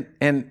there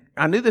and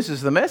I knew this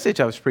is the message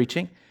I was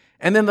preaching.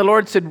 And then the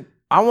Lord said,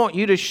 I want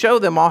you to show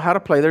them all how to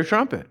play their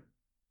trumpet.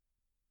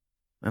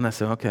 And I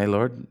said, okay,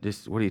 Lord,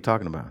 what are you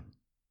talking about?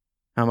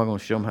 How am I going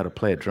to show them how to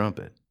play a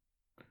trumpet?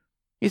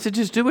 He said,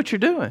 just do what you're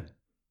doing.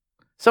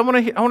 So I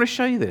want to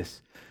show you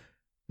this.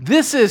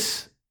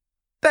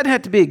 Doesn't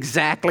have to be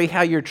exactly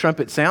how your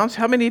trumpet sounds.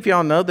 How many of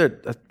y'all know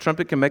that a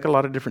trumpet can make a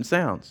lot of different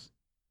sounds?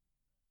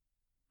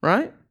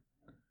 Right?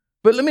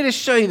 But let me just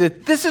show you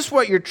that this is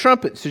what your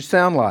trumpet should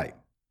sound like.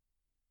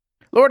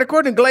 Lord,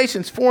 according to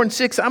Galatians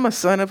 4:6, I'm a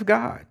son of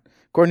God.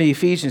 According to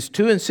Ephesians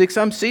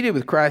 2:6, I'm seated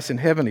with Christ in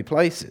heavenly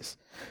places.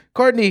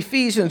 According to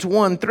Ephesians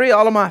 1:3,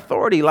 all of my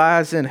authority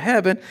lies in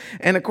heaven.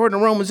 And according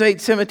to Romans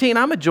 8:17,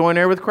 I'm a joint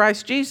heir with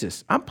Christ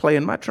Jesus. I'm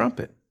playing my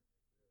trumpet.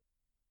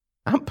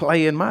 I'm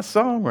playing my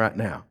song right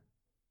now.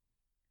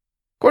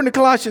 According to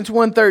Colossians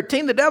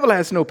 1:13, the devil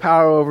has no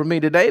power over me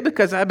today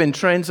because I've been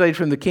translated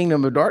from the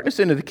kingdom of darkness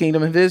into the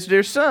kingdom of his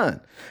dear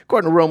son.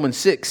 According to Romans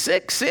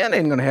 6:6, sin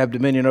ain't going to have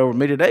dominion over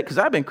me today because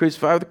I've been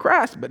crucified with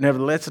Christ. But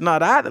nevertheless, it's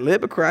not I that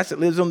live, but Christ that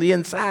lives on the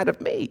inside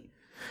of me.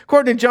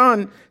 According to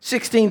John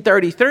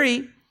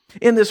 16:33,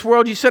 in this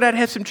world you said I'd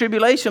have some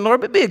tribulation,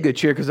 Lord, but be of good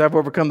cheer because I've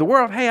overcome the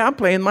world. Hey, I'm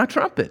playing my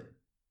trumpet.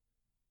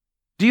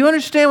 Do you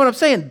understand what I'm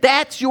saying?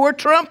 That's your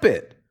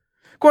trumpet.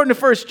 According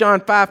to 1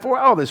 John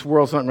 5:4, this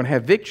world's not going to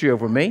have victory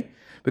over me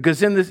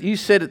because in this, you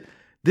said,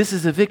 this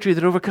is a victory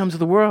that overcomes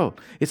the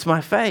world. It's my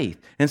faith.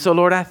 And so,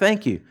 Lord, I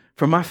thank you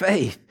for my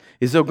faith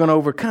is going to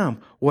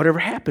overcome whatever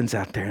happens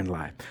out there in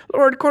life.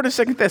 Lord, according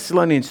to 2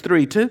 Thessalonians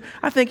 3:2,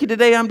 I thank you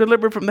today I'm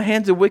delivered from the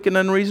hands of wicked and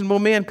unreasonable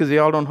men because they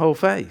all don't hold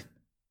faith.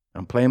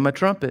 I'm playing my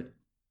trumpet.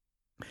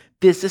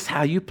 This is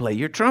how you play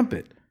your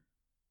trumpet.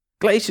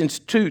 Galatians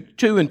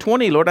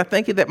 2:20, Lord, I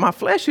thank you that my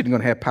flesh isn't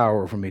going to have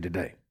power over me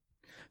today.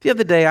 The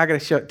other day, I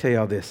got to tell you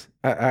all this.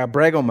 I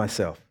brag on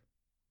myself.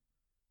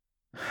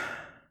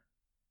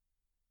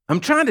 I'm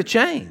trying to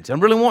change. I'm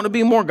really wanting to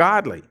be more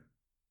godly.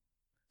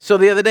 So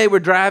the other day, we're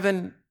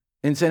driving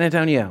in San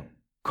Antonio.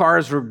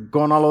 Cars were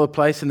going all over the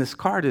place, and this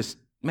car just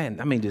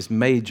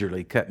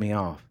majorly cut me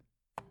off.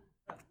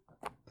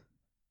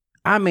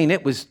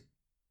 It was,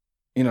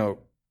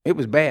 it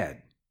was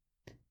bad.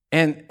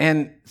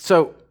 And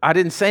so I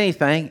didn't say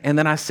anything, and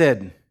then I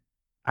said,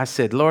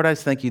 Lord, I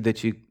just thank you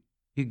that you've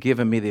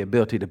given me the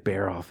ability to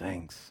bear all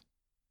things.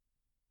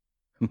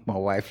 My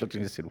wife looked at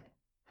me and said,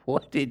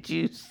 what did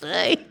you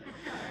say?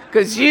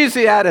 Because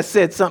usually I'd have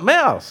said something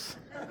else.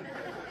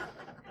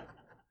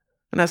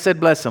 And I said,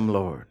 bless him,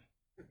 Lord.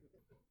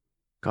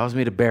 Cause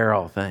me to bear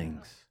all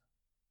things.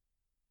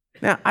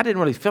 Now, I didn't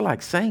really feel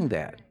like saying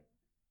that,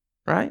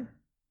 right?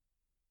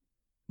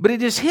 But it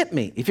just hit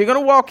me. If you're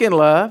going to walk in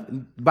love,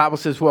 the Bible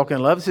says walk in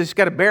love, it says you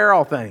got to bear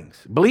all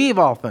things, believe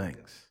all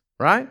things,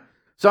 right?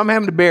 So I'm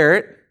having to bear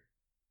it.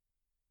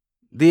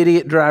 The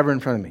idiot driver in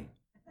front of me,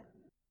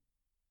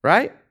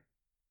 right?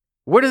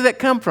 Where did that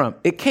come from?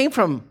 It came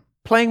from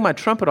playing my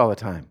trumpet all the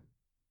time.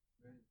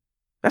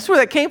 That's where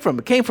that came from.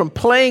 It came from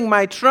playing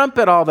my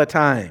trumpet all the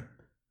time.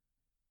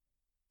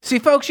 See,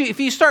 folks, if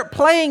you start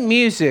playing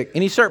music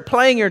and you start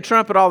playing your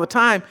trumpet all the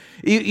time,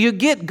 you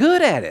get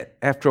good at it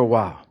after a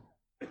while.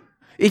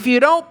 If you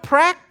don't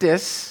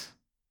practice,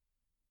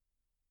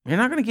 you're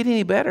not going to get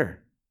any better.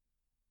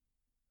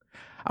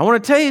 I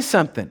want to tell you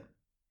something.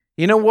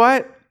 You know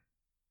what?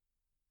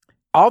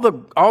 All the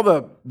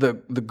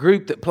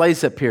group that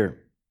plays up here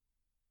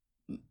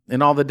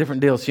and all the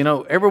different deals, you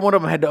know, every one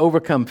of them had to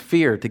overcome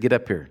fear to get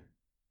up here.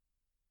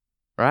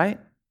 Right?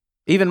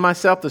 Even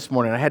myself this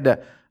morning,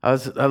 I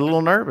was a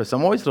little nervous.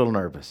 I'm always a little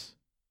nervous.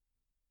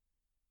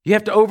 You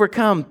have to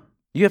overcome,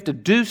 you have to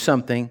do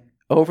something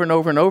over and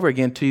over and over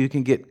again till you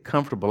can get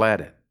comfortable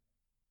at it.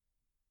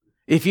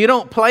 If you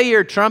don't play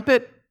your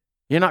trumpet,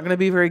 you're not going to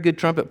be a very good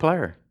trumpet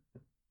player.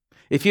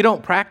 If you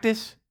don't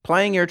practice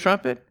playing your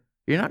trumpet,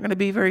 you're not going to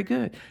be very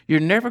good. You're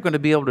never going to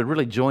be able to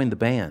really join the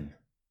band.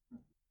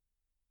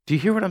 Do you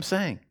hear what I'm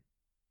saying?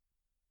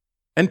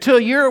 Until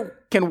you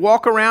can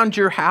walk around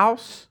your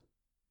house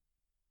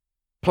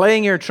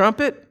playing your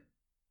trumpet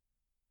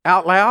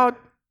out loud,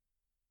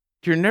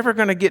 you're never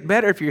going to get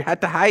better. If you had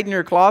to hide in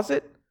your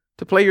closet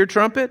to play your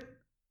trumpet,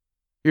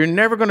 you're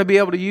never going to be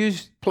able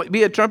to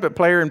be a trumpet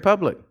player in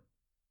public.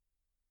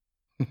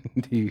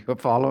 Do you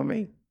follow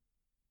me?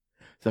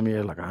 Some of you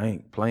are like, I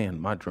ain't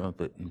playing my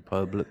trumpet in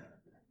public.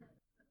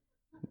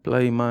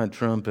 Play my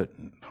trumpet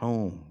at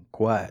home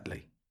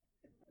quietly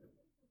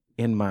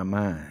in my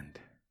mind.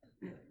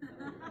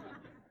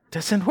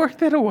 Doesn't work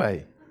that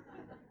way.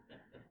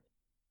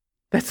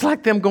 That's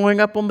like them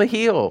going up on the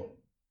hill.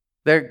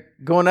 They're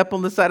going up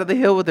on the side of the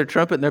hill with their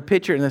trumpet and their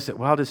pitcher, and they say,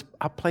 well,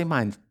 I'll play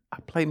mine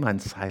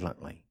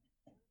silently.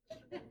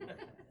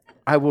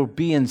 I will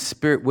be in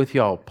spirit with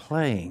y'all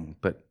playing,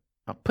 but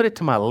I'll put it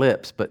to my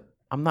lips, but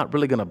I'm not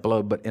really going to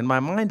blow, but in my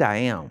mind I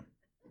am.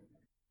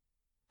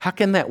 How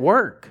can that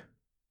work?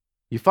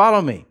 You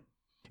follow me?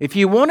 If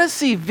you want to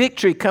see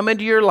victory come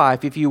into your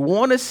life, if you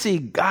want to see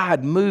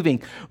God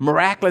moving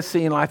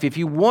miraculously in life, if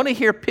you want to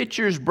hear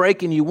pictures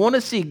breaking, you want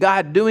to see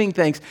God doing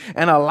things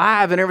and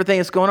alive and everything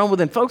that's going on, well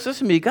then folks,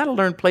 listen to me, you got to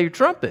learn to play your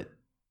trumpet.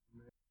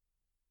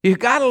 You've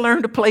got to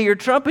learn to play your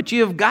trumpet.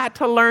 You've got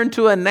to learn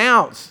to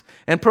announce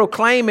and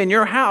proclaim in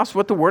your house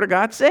what the Word of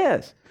God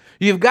says.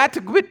 You've got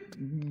to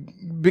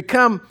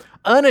become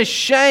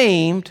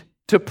unashamed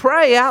to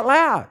pray out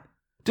loud,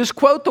 to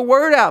quote the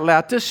Word out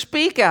loud, to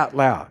speak out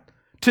loud,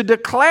 to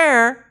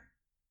declare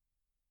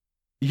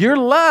your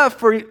love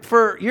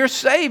for your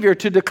Savior,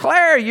 to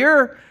declare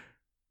your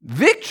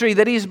victory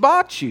that He's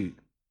bought you.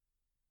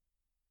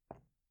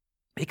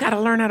 You got to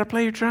learn how to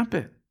play your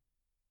trumpet.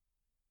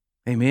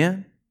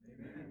 Amen?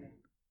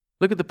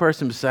 Look at the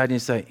person beside you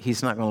and say,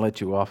 he's not going to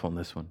let you off on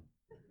this one.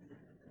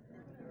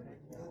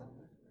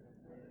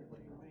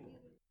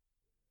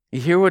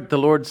 You hear what the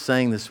Lord's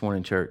saying this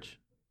morning, church?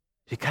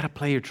 You got to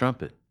play your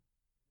trumpet.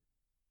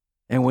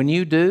 And when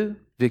you do,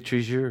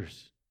 victory's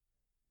yours.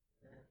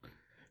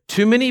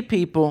 Too many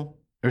people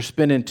are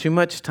spending too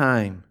much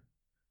time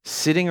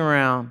sitting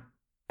around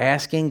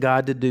asking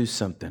God to do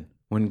something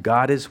when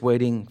God is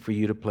waiting for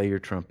you to play your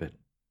trumpet.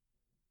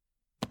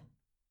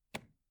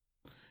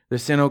 They're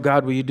saying, oh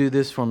God, will you do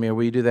this for me or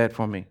will you do that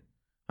for me?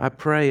 I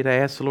prayed, I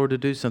asked the Lord to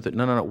do something.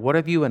 No. What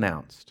have you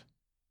announced?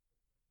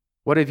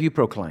 What have you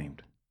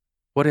proclaimed?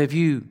 What have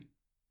you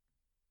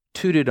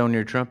tooted on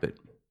your trumpet?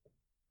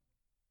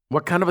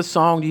 What kind of a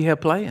song do you have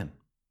playing?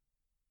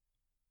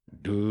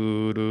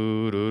 Do,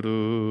 do, do,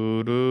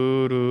 do,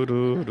 do, do,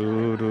 do,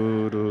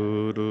 do,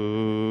 do,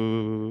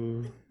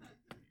 do.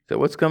 So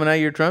what's coming out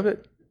of your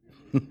trumpet?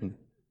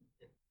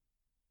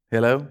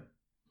 Hello?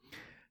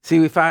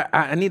 See, if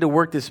I need to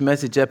work this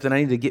message up, then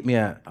I need to get me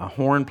a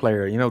horn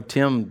player. You know,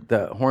 Tim,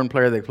 the horn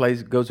player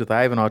that goes with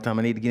Ivan all the time,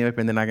 I need to get him up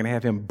and then I can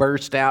have him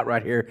burst out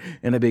right here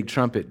in a big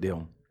trumpet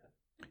deal.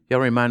 Y'all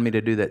remind me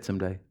to do that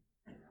someday.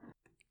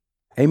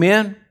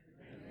 Amen?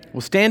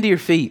 Well, stand to your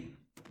feet.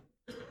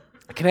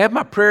 Can I have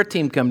my prayer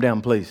team come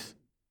down, please?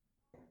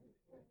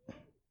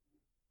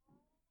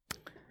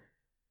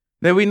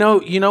 Now, we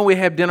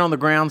have dinner on the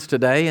grounds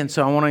today, and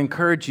so I want to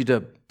encourage you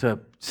to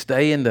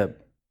stay in the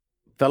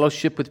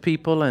fellowship with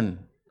people and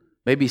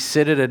maybe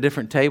sit at a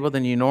different table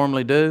than you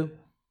normally do.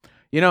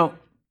 You know,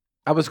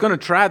 I was going to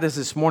try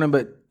this morning,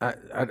 but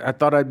I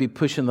thought I'd be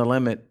pushing the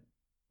limit.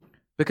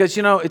 Because,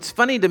 you know, it's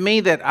funny to me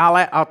that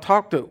I'll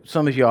talk to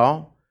some of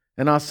y'all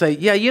and I'll say,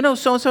 yeah, you know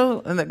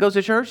so-and-so, and that goes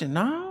to church. And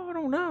no, I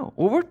don't know.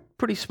 Well, we're a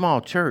pretty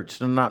small church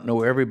to not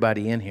know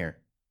everybody in here.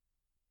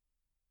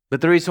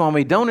 But the reason why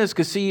we don't is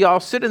because, see, y'all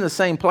sit in the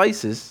same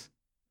places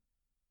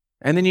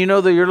and then you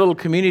know that your little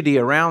community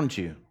around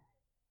you.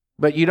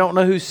 But you don't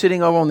know who's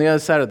sitting over on the other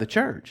side of the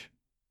church.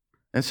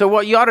 And so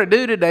what you ought to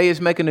do today is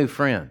make a new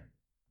friend.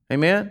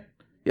 Amen?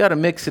 You ought to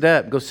mix it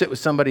up. Go sit with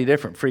somebody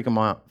different. Freak them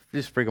out.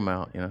 Just freak them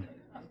out, you know.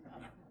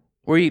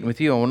 We're eating with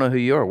you. I want to know who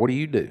you are. What do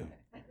you do?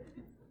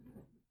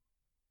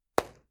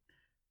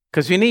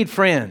 Because we need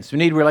friends. We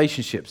need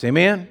relationships.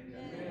 Amen?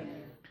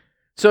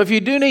 So if you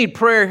do need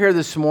prayer here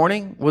this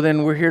morning, well,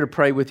 then we're here to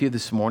pray with you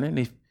this morning.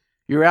 If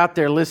you're out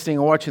there listening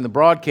or watching the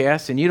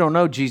broadcast and you don't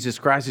know Jesus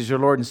Christ as your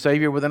Lord and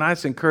Savior, well, then I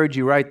just encourage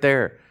you right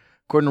there.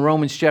 According to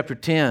Romans chapter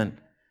 10,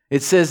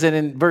 it says that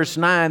in verse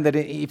 9 that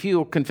if you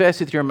will confess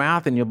with your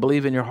mouth and you'll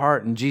believe in your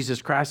heart in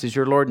Jesus Christ as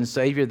your Lord and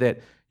Savior,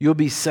 that you'll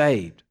be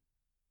saved.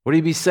 What do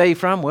you be saved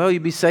from? Well,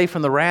 you'll be saved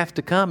from the wrath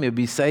to come. You'll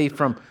be saved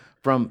from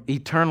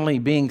eternally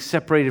being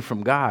separated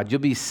from God.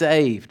 You'll be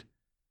saved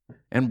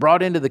and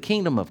brought into the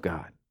kingdom of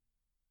God.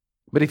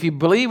 But if you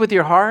believe with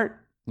your heart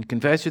and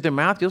confess with your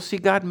mouth, you'll see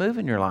God move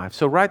in your life.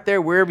 So right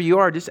there, wherever you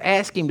are, just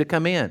ask Him to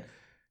come in.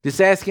 Just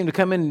ask Him to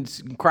come in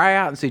and cry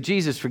out and say,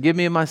 Jesus, forgive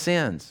me of my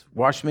sins.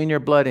 Wash me in your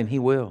blood, and He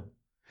will.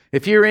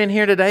 If you're in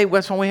here today,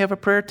 that's why we have a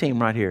prayer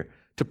team right here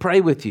to pray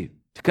with you,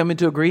 to come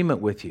into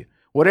agreement with you.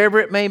 Whatever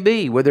it may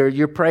be, whether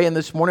you're praying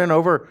this morning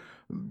over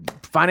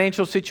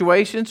financial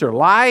situations or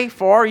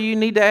life, or you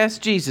need to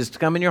ask Jesus to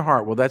come in your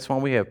heart, well, that's why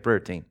we have a prayer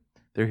team.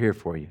 They're here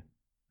for you.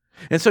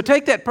 And so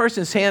take that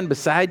person's hand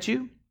beside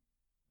you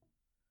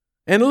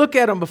and look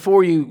at them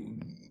before you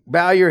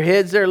bow your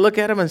heads there. Look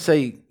at them and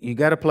say, you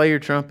got to play your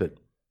trumpet.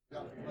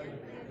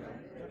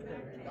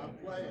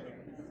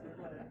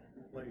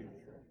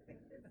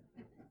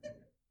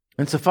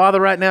 And so,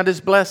 Father, right now,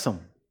 just bless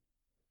them.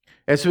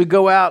 As we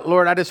go out,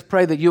 Lord, I just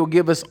pray that you'll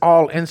give us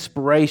all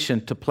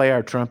inspiration to play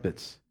our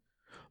trumpets.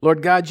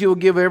 Lord God, you will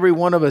give every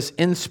one of us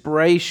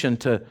inspiration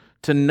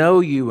to know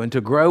you and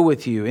to grow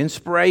with you.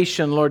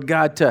 Inspiration, Lord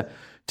God, to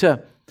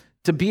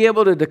be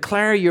able to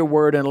declare your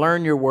word and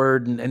learn your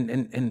word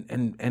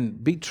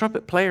and be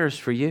trumpet players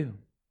for you.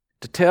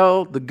 To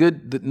tell the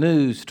good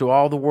news to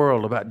all the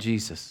world about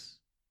Jesus.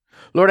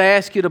 Lord, I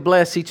ask you to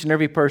bless each and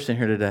every person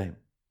here today.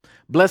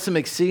 Bless them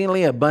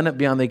exceedingly abundant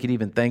beyond they could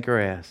even think or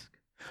ask.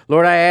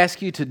 Lord, I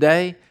ask you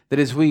today that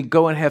as we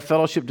go and have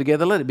fellowship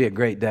together, let it be a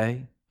great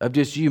day of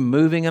just you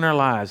moving in our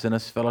lives and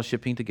us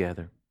fellowshipping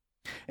together.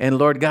 And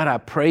Lord God, I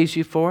praise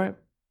you for it,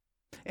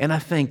 and I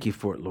thank you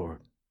for it, Lord.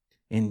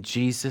 In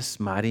Jesus'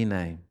 mighty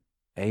name,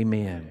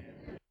 amen.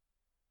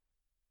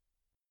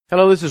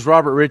 Hello, this is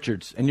Robert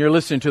Richards, and you're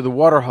listening to The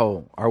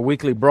Waterhole, our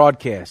weekly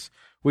broadcast,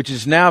 which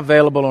is now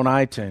available on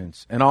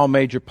iTunes and all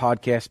major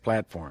podcast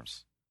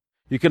platforms.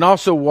 You can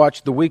also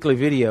watch the weekly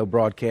video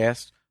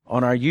broadcast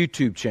on our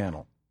YouTube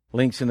channel.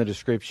 Links in the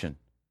description.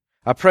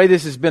 I pray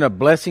this has been a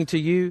blessing to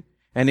you,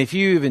 and if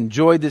you've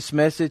enjoyed this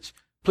message,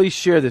 please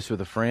share this with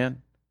a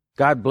friend.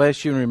 God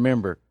bless you, and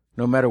remember,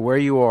 no matter where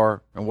you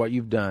are and what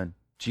you've done,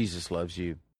 Jesus loves you.